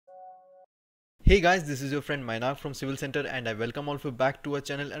Hey guys, this is your friend Mainak from Civil Center and I welcome all of you back to our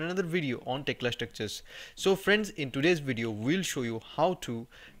channel and another video on Tekla Structures. So friends, in today's video we'll show you how to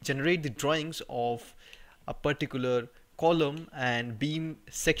generate the drawings of a particular column and beam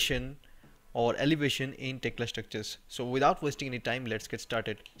section or elevation in Tekla Structures. So without wasting any time, let's get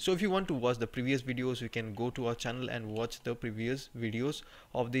started. So if you want to watch the previous videos, you can go to our channel and watch the previous videos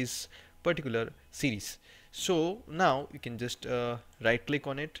of this particular series. So now you can just right click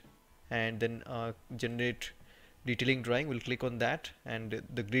on it and then generate detailing drawing. We'll click on that and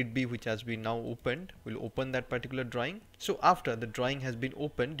the grid B, which has been now opened, will open that particular drawing. So after the drawing has been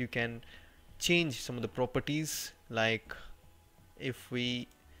opened, you can change some of the properties, like if we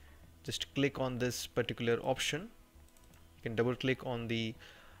just click on this particular option, you can double click on the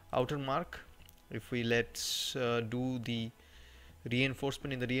outer mark. If we let's do the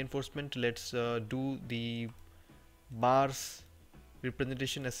reinforcement, in the reinforcement let's do the bars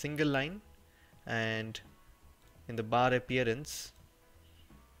representation as single line, and in the bar appearance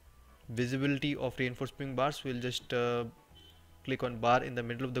visibility of reinforcement bars, we'll just click on bar in the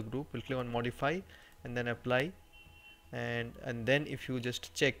middle of the group. We'll click on modify and then apply, and then if you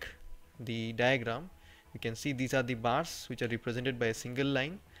just check the diagram, you can see these are the bars which are represented by a single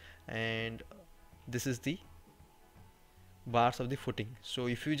line, and this is the bars of the footing. So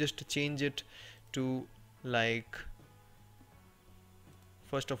if you just change it to, like,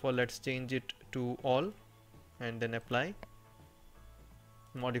 first of all let's change it to all and then apply,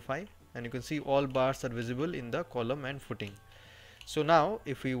 modify, and you can see all bars are visible in the column and footing. So now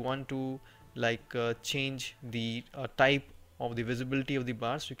if we want to change the type of the visibility of the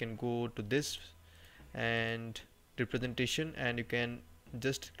bars, you can go to this and representation, and you can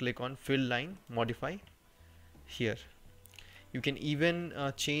just click on fill line, modify here. You can even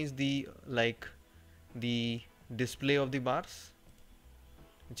change the the display of the bars,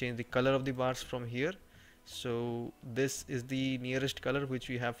 change the color of the bars from here. So this is the nearest color which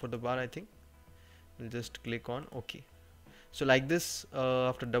we have for the bar, I think. We'll just click on OK. So like this,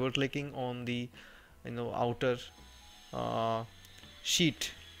 after double clicking on the outer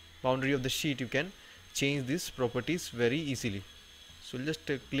sheet, boundary of the sheet, you can change these properties very easily. So we'll just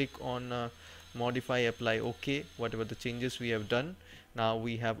click on modify, apply, OK, whatever the changes we have done. Now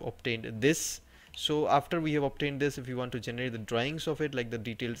we have obtained this. So after we have obtained this, if you want to generate the drawings of it, like the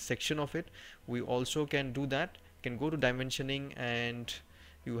detailed section of it, we also can do that. You can go to dimensioning and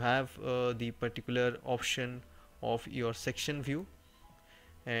you have the particular option of your section view,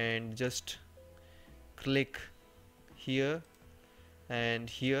 and just click here and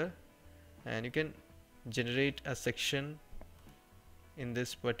here, and you can generate a section in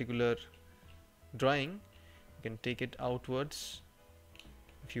this particular drawing. You can take it outwards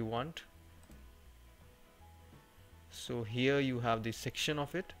if you want. So here you have the section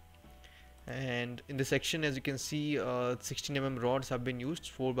of it, and in the section, as you can see, 16 mm rods have been used,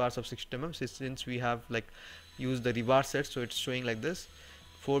 4 bars of 16 mm. Since we have used the rebar set, so it's showing like this,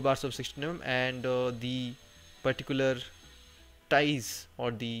 4 bars of 16 mm, and the particular ties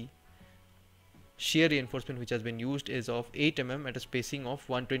or the shear reinforcement which has been used is of 8 mm at a spacing of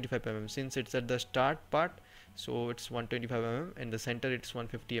 125 mm. Since it's at the start part, so it's 125 mm, in the center it's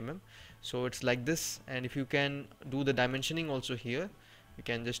 150 mm. So it's like this. And if you can do the dimensioning also here, you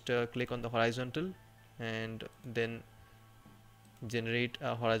can just click on the horizontal and then generate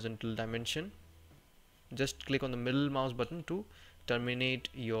a horizontal dimension. Just click on the middle mouse button to terminate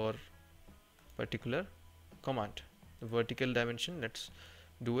your particular command. The vertical dimension, let's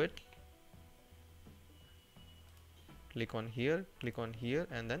do it. Click on here,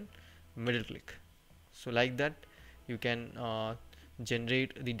 and then middle click. So like that you can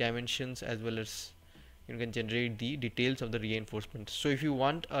generate the dimensions, as well as you can generate the details of the reinforcement. So if you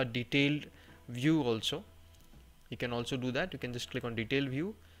want a detailed view also, you can also do that. You can just click on detail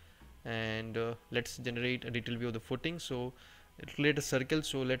view, and let's generate a detailed view of the footing. So it'll create a circle,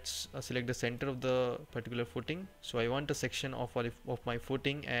 so let's select the center of the particular footing. So I want a section of my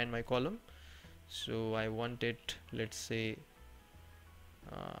footing and my column. So I want it, let's say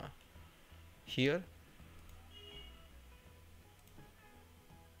here.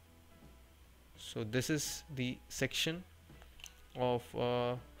 So this is the section of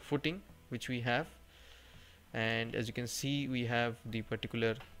footing which we have, and as you can see, we have the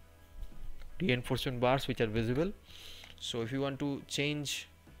particular reinforcement bars which are visible. So if you want to change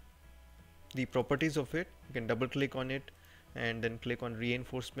the properties of it, you can double click on it and then click on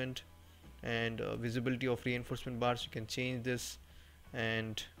reinforcement and visibility of reinforcement bars. You can change this,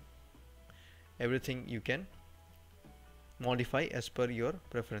 and everything you can modify as per your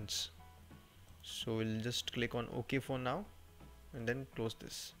preference. So we'll just click on OK for now and then close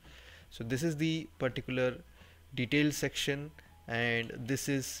this. So this is the particular detail section, and this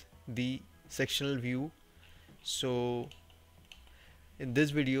is the sectional view. So in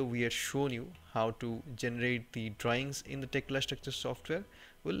this video we have shown you how to generate the drawings in the Tekla Structures software.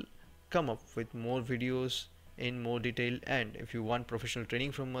 We'll come up with more videos in more detail, and if you want professional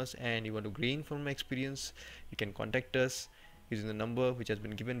training from us and you want to gain from experience, you can contact us using the number which has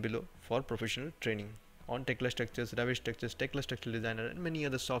been given below for professional training on Tekla Structures, Revit Structures, Tekla Structural Designer, and many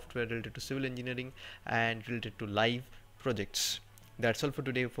other software related to civil engineering and related to live projects. That's all for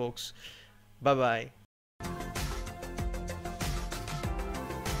today, folks. Bye bye.